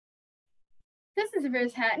This is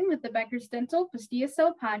Rose Hatton with the Becker's Dental plus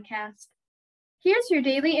DSO podcast. Here's your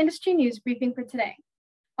daily industry news briefing for today,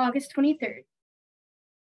 August 23rd.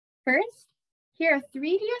 First, here are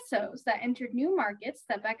 3 DSOs that entered new markets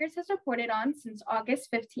that Becker's has reported on since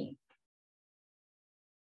August 15th.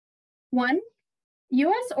 1.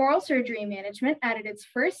 U.S. Oral Surgery Management added its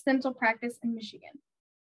first dental practice in Michigan.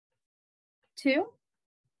 2.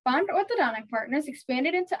 Bond Orthodontic Partners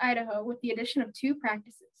expanded into Idaho with the addition of 2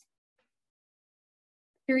 practices.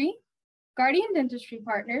 3. Guardian Dentistry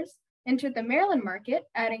Partners entered the Maryland market,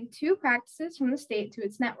 adding 2 practices from the state to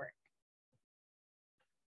its network.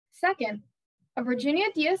 Second, a Virginia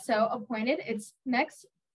DSO appointed its next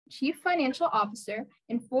chief financial officer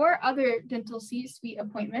and 4 other dental C-suite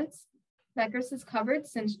appointments Becker's has covered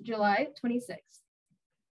since July 26th.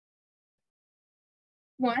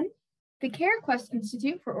 1. The CareQuest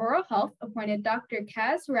Institute for Oral Health appointed Dr.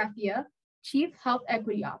 Kaz Raffia, Chief Health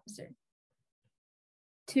Equity Officer.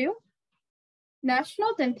 2.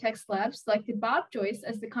 National Dentex Lab selected Bob Joyce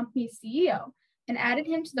as the company's CEO and added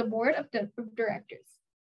him to the board of directors.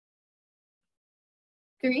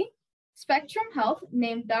 3. Spectrum Health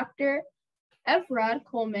named Dr. Evrod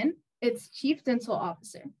Coleman its Chief Dental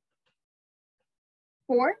Officer.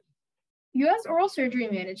 4. U.S. Oral Surgery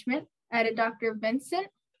Management added Dr. Vincent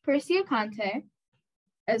Perciacante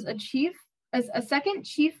as a second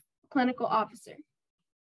Chief Clinical Officer.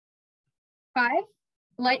 5.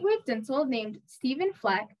 Lightwave Dental named Stephen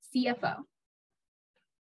Flack CFO.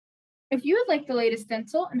 If you would like the latest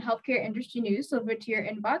dental and healthcare industry news delivered to your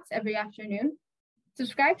inbox every afternoon,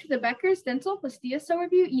 subscribe to the Becker's Dental plus DSO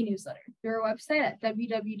Review e-newsletter through our website at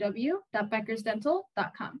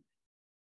www.beckersdental.com.